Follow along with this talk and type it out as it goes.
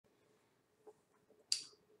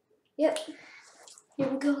Yep, here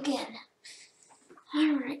we go again.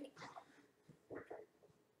 Alright.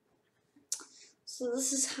 So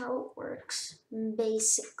this is how it works,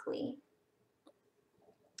 basically.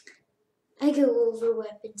 I go over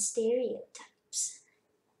weapon stereotypes.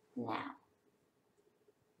 Now,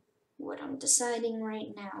 what I'm deciding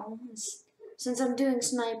right now is, since I'm doing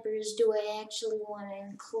snipers, do I actually want to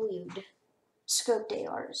include scoped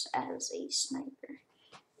ARs as a sniper?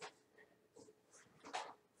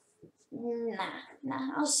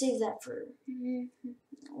 Nah, I'll save that for...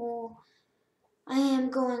 Well, I am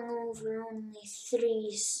going over only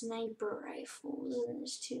 3 sniper rifles and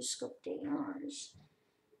there's 2 scoped ARs.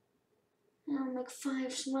 I'll make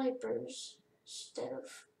 5 snipers instead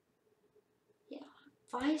of,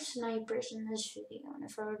 5 snipers in this video. And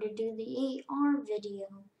if I were to do the AR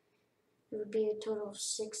video, it would be a total of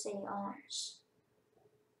 6 ARs.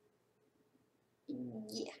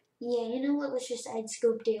 Yeah, you know what? Let's just add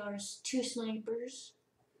scoped ARs, 2 snipers.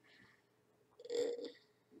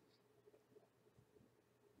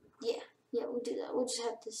 Yeah, we'll do that. We'll just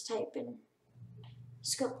have this type in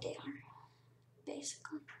scoped AR,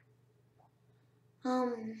 basically.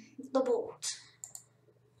 The bolt.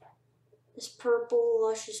 This purple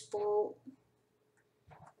luscious bolt.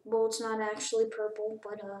 Bolt's not actually purple,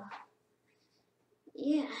 but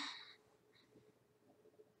yeah.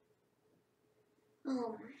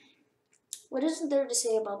 What isn't there to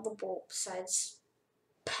say about the bolt besides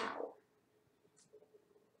power?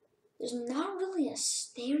 There's not really a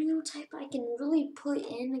stereotype I can really put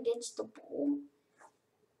in against the bolt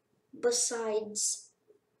besides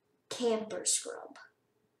camper scrub.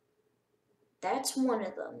 That's one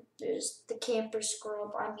of them. There's the camper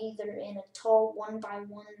scrub. I'm either in a tall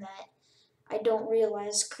 1x1 that I don't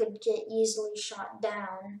realize could get easily shot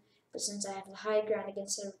down, but since I have the high ground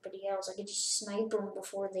against everybody else, I could just snipe them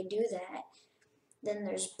before they do that. Then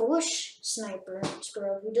there's bush sniper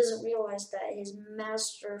scrub, who doesn't realize that his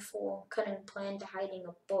masterful cunning plan to hiding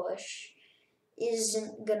a bush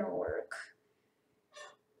isn't gonna work.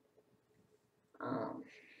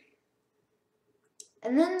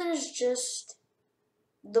 And then there's just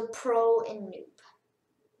the pro and noob.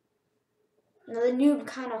 Now the noob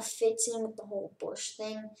kind of fits in with the whole bush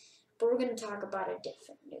thing, but we're going to talk about a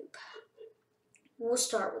different noob. We'll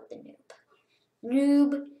start with the noob.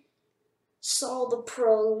 Noob saw the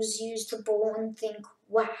pros use the bolt and think,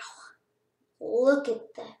 wow, look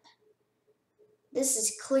at them. This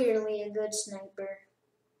is clearly a good sniper,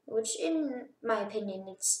 which in my opinion,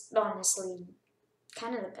 it's honestly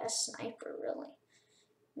kind of the best sniper, really.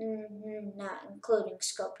 Not including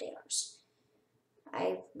scoped ARs.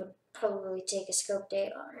 I would probably take a scoped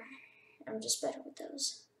AR. I'm just better with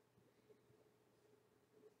those.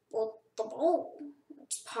 Well, the bolt,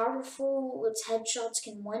 it's powerful, its headshots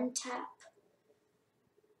can one tap.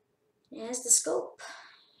 It has the scope.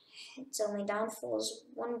 Its only downfall is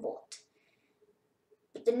 1 bullet.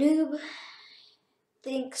 But the noob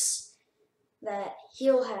thinks that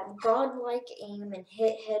he'll have godlike aim and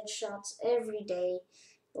hit headshots every day,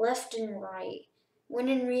 left and right, when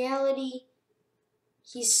in reality,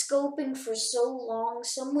 he's scoping for so long,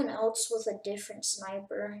 someone else with a different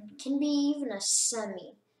sniper, can be even a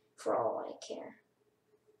semi, for all I care,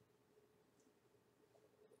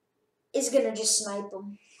 is gonna just snipe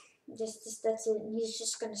him. That's it. He's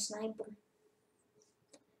just gonna snipe him.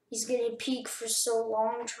 He's gonna peek for so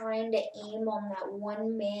long trying to aim on that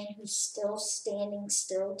one man who's still standing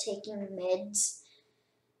still, taking meds.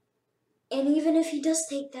 And even if he does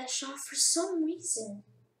take that shot, for some reason,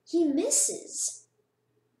 he misses.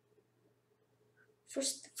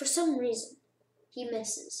 For some reason, he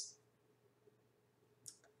misses.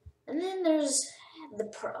 And then there's the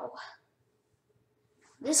pro.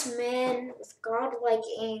 This man with godlike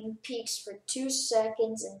aim peeks for 2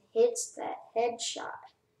 seconds and hits that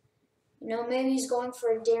headshot. You know, maybe he's going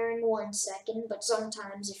for a daring 1 second, but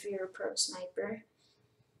sometimes if you're a pro sniper,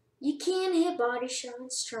 you can hit body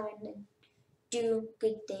shots trying to do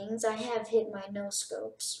good things. I have hit my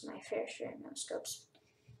no-scopes, my fair share of no-scopes,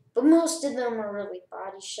 but most of them are really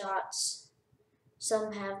body shots.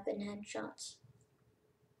 Some have been headshots.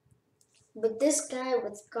 But this guy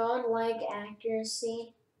with godlike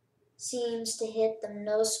accuracy seems to hit them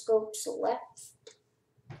no-scopes left,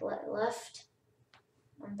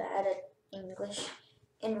 I'm bad at English,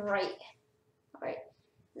 and right. Alright,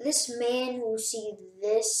 this man will see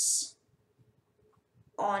this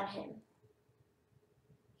on him.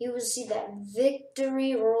 He will see that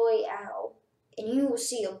victory royale, and you will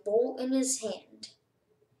see a bolt in his hand,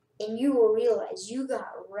 and you will realize you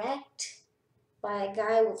got wrecked by a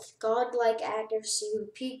guy with godlike accuracy who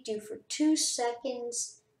peeked you for 2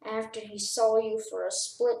 seconds after he saw you for a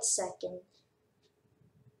split second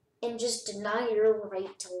and just deny your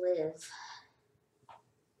right to live.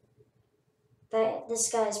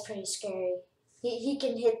 This guy's pretty scary. He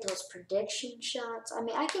can hit those prediction shots. I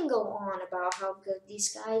mean, I can go on about how good these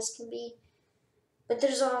guys can be, but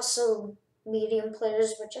there's also medium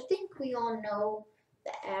players, which I think we all know.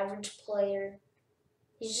 The average player,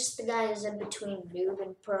 he's just the guy who's in between noob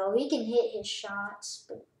and pro. He can hit his shots,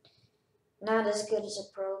 but not as good as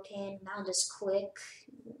a pro can, not as quick,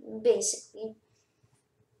 basically.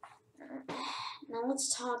 Now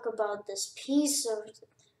let's talk about this piece of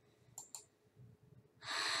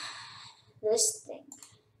this thing.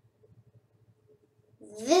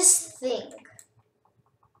 This thing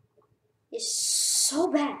is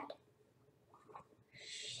so bad.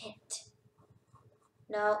 Shit.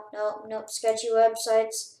 No, sketchy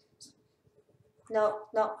websites. No.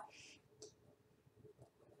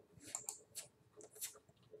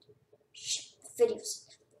 Videos.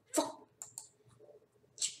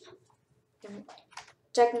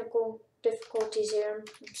 Technical difficulties here.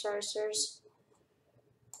 I'm sorry, sirs.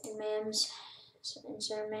 And ma'ams. And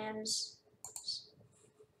sir, ma'ams.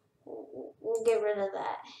 We'll get rid of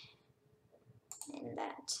that. And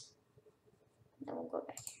that. Then we'll go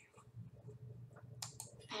back here.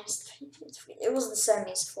 It was the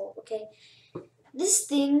semi's fault, okay? This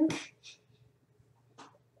thing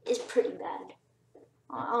is pretty bad.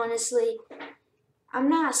 Honestly, I'm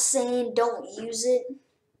not saying don't use it.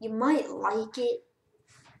 You might like it.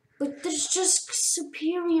 But there's just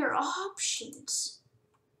superior options.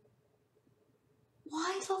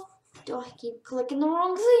 Why the f do I keep clicking the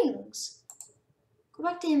wrong things? Go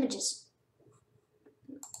back to images.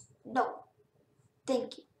 No.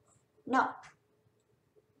 Thank you. No.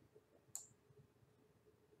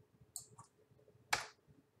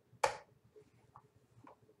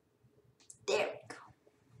 There we go.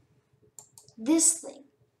 This thing.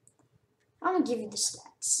 I'm gonna give you the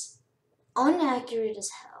stats. Inaccurate as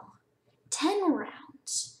hell. 10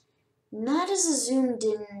 rounds. Not as a zoomed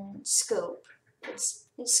in scope. Its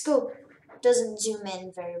scope doesn't zoom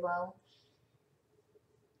in very well.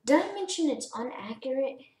 Did I mention it's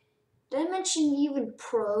inaccurate? Did I mention even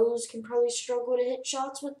pros can probably struggle to hit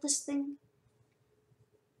shots with this thing?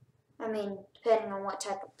 I mean, depending on what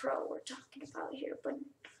type of pro we're talking about here, but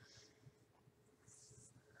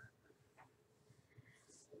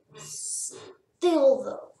still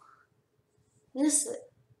though, this thing.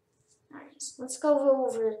 Alright, so let's go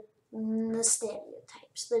over the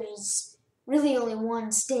stereotypes. There's really only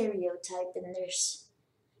one stereotype, and there's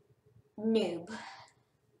noob.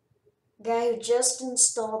 Guy who just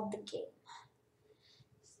installed the game.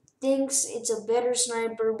 Thinks it's a better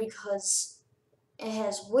sniper because it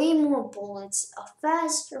has way more bullets, a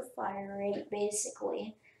faster fire rate,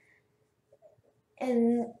 basically,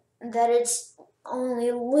 and that it's only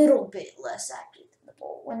a little bit less accurate than the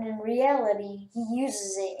bolt, when in reality, he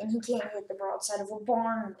uses it and he can't hit the broadside of a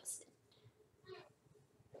barn with it.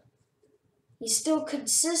 He still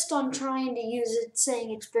consists on trying to use it,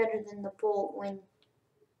 saying it's better than the bolt, when,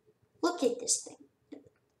 look at this thing.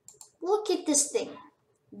 Look at this thing.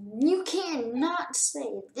 You cannot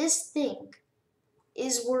say this thing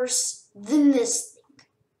is worse than this thing.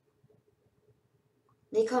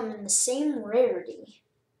 They come in the same rarity.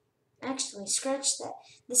 Actually, scratch that.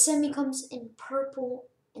 The semi comes in purple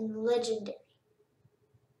and legendary.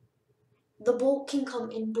 The bolt can come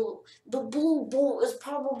in blue. The blue bolt is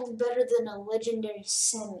probably better than a legendary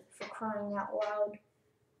semi, for crying out loud.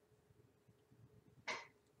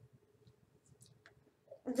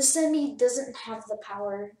 The semi doesn't have the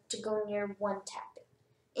power to go near one tapping.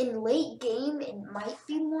 In late game, it might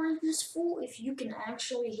be more useful if you can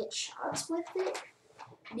actually hit shots with it,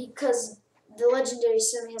 because the legendary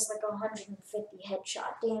semi has like 150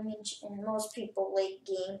 headshot damage, and most people late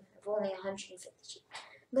game have only 150.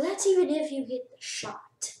 But that's even if you hit the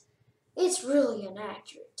shot. It's really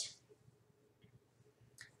inaccurate.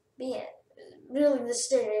 But yeah, really the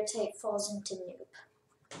stereotype falls into noob.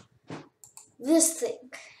 This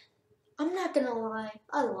thing. I'm not gonna lie,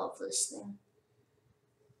 I love this thing.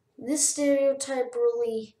 This stereotype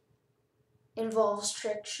really involves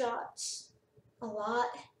trick shots a lot,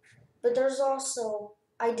 but there's also,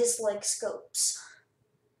 I dislike scopes.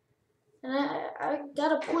 And I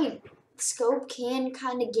got a point. Scope can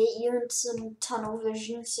kind of get you into some tunnel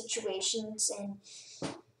vision situations, and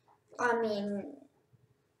I mean,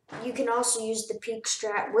 you can also use the peak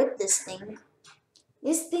strat with this thing.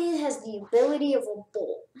 This thing has the ability of a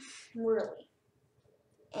bolt, really,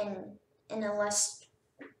 and in a less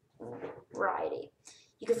variety.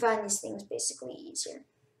 You can find these things basically easier.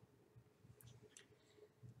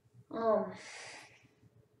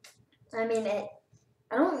 I mean, I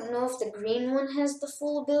don't know if the green one has the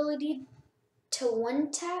full ability to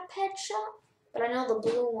one-tap headshot, but I know the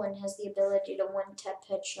blue one has the ability to one-tap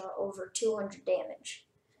headshot over 200 damage.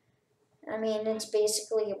 I mean, it's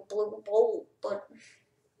basically a blue bolt, but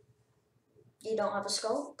you don't have a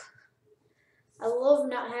scope. I love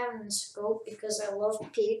not having the scope because I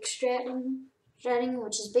love peak stratting,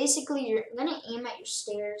 which is basically you're gonna aim at your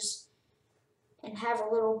stairs and have a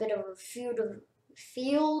little bit of a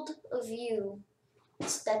field of view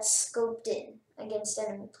that's scoped in against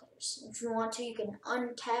enemy players. If you want to, you can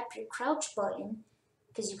untap your crouch button,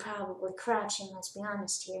 because you're probably crouching, let's be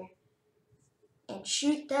honest here, and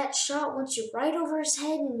shoot that shot once you're right over his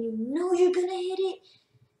head and you know you're gonna hit it,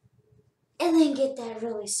 and then get that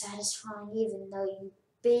really satisfying, even though you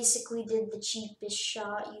basically did the cheapest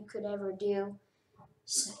shot you could ever do.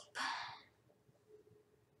 Snipe.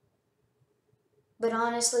 But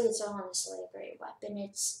honestly, it's honestly a great weapon.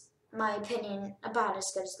 It's, in my opinion, about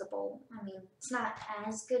as good as the bolt. I mean, it's not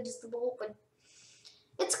as good as the bolt, but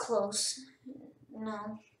it's close.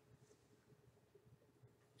 No.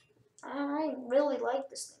 I really like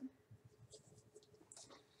this thing.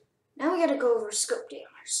 Now we gotta go over scope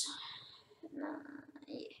ARs.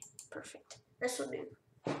 Yeah, perfect. This will do.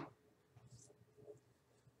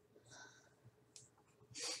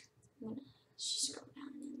 Let's just go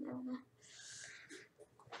down in there.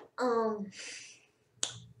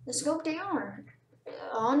 The scope AR,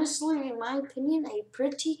 honestly, in my opinion, a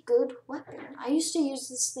pretty good weapon. I used to use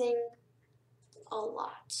this thing a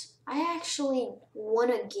lot. I actually won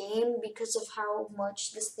a game because of how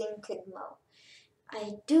much this thing could mow.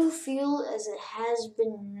 I do feel as it has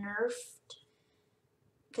been nerfed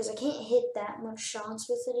because I can't hit that much shots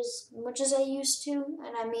with it as much as I used to.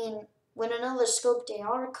 And I mean, when another scoped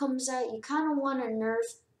AR comes out, you kind of want to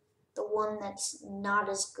nerf the one that's not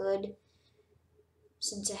as good,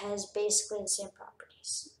 since it has basically the same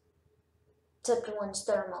properties, except one's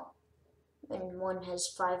thermal, and one has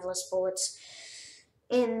 5 less bullets,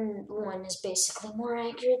 and one is basically more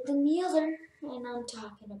accurate than the other, and I'm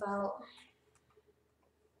talking about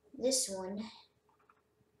this one.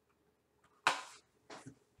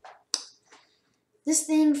 This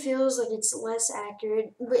thing feels like it's less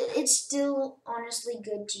accurate, but it's still honestly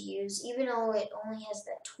good to use, even though it only has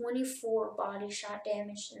that 24 body shot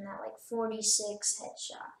damage and that like 46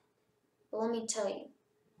 headshot. But let me tell you,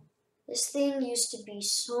 this thing used to be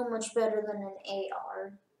so much better than an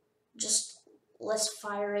AR, just less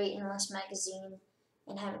fire rate and less magazine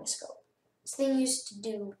and having a scope. This thing used to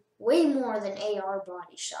do way more than AR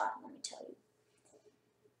body shot, let me tell you.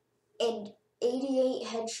 And 88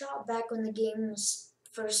 headshot back when the game was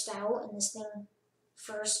first out and this thing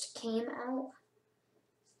first came out.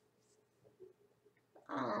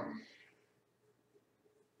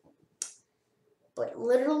 But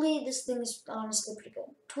literally, this thing is honestly pretty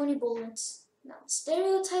good. 20 bullets. Now, the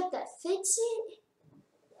stereotype that fits it,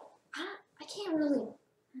 I can't really,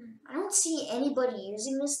 I don't see anybody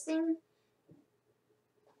using this thing.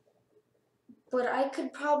 But I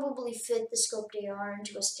could probably fit the scoped AR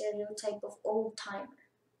into a stereotype of old timer.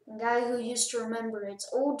 A guy who used to remember its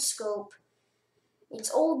old scope, its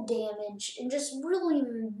old damage, and just really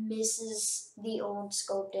misses the old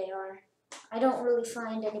scoped AR. I don't really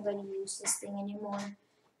find anybody use this thing anymore,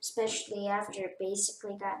 especially after it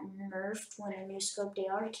basically got nerfed when a new scoped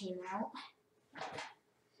AR came out.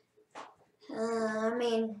 I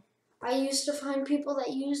mean, I used to find people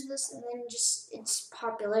that use this, and then just its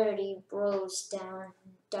popularity rose down,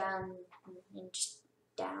 and just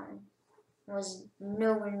down. It was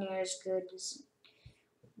nowhere near as good as it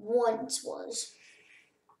once was.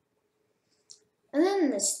 And then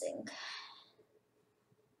this thing.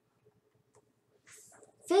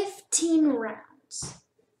 15 rounds.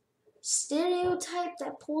 Stereotype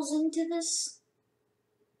that pulls into this,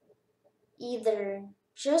 either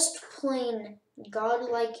just plain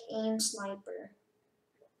godlike aim sniper,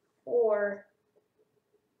 or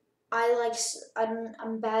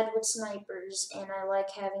I'm bad with snipers and I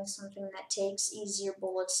like having something that takes easier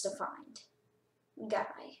bullets to find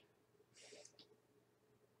guy.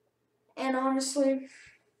 And honestly,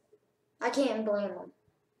 I can't blame him.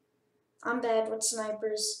 I'm bad with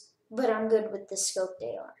snipers, but I'm good with the scoped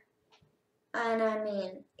AR. And I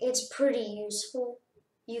mean, it's pretty useful.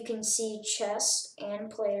 You can see chest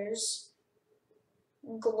and players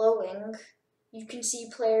glowing. You can see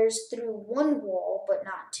players through one wall, but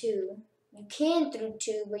not two. You can through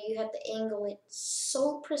two, but you have to angle it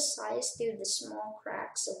so precise through the small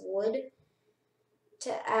cracks of wood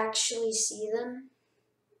to actually see them,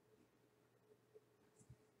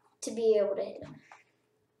 to be able to hit them.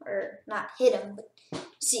 Or not hit them, but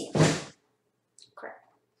see them. Crap.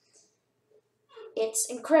 It's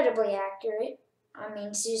incredibly accurate. I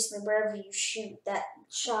mean, seriously, wherever you shoot, that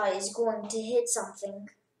shot is going to hit something.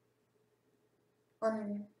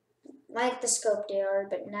 Like the scope AR,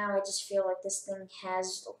 but now I just feel like this thing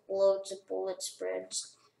has loads of bullet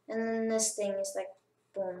spreads. And then this thing is like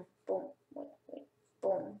boom, boom, wait,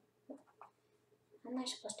 boom. How am I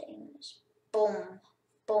supposed to aim this? Boom,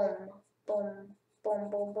 boom, boom, boom,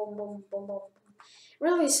 boom, boom, boom, boom, boom.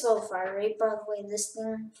 Really slow fire rate, by the way. This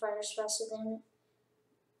thing fires faster than it.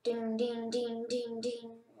 Ding, ding, ding, ding,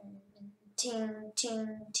 ding. Ting,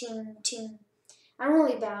 ting, ting, ting. I'm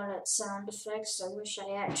really bad at sound effects. I wish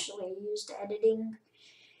I actually used editing,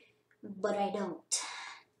 but I don't.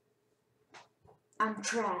 I'm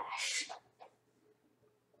trash.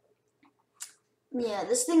 Yeah,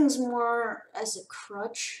 this thing's more as a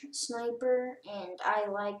crutch sniper, and I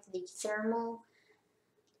like the thermal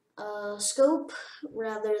scope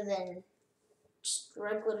rather than just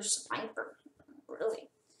regular sniper, really.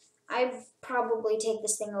 I'd probably take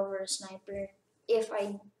this thing over a sniper if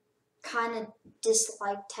I kind of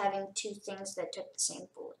disliked having two things that took the same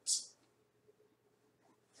bullets.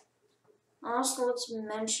 Also, let's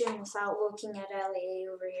mention, without looking at LA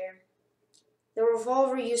over here, the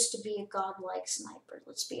revolver used to be a godlike sniper,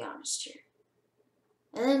 let's be honest here.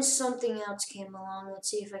 And then something else came along. Let's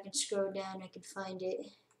see if I can scroll down, I can find it.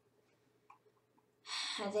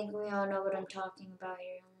 I think we all know what I'm talking about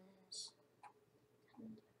here.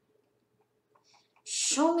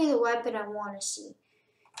 Show me the weapon I want to see.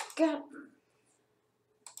 God.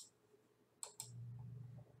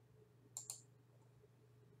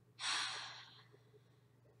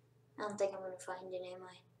 I don't think I'm going to find it, am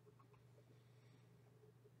I?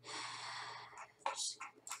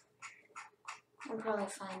 I'll probably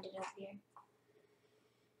find it up here.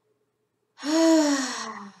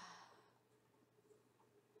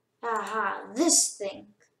 Aha, this thing.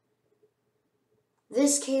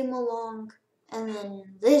 This came along, and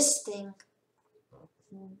then this thing.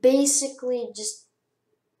 Basically, just.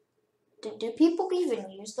 Do people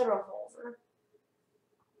even use the revolver?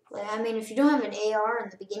 Like, I mean, if you don't have an AR in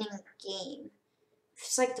the beginning of the game, if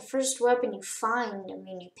it's like the first weapon you find, I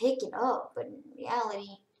mean, you pick it up, but in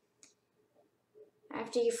reality,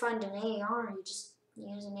 after you find an AR, you just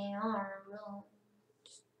use an AR. Well,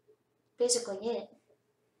 basically it.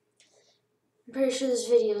 I'm pretty sure this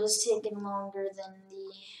video is taking longer than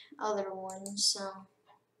the other one, so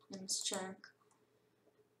let's check.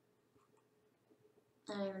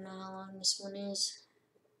 I don't even know how long this one is.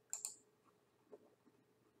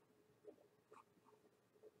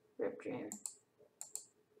 Rip dream.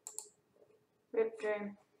 Rip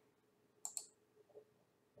dream.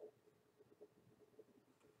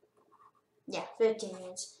 Yeah, 15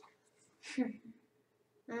 minutes.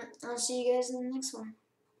 I'll see you guys in the next one.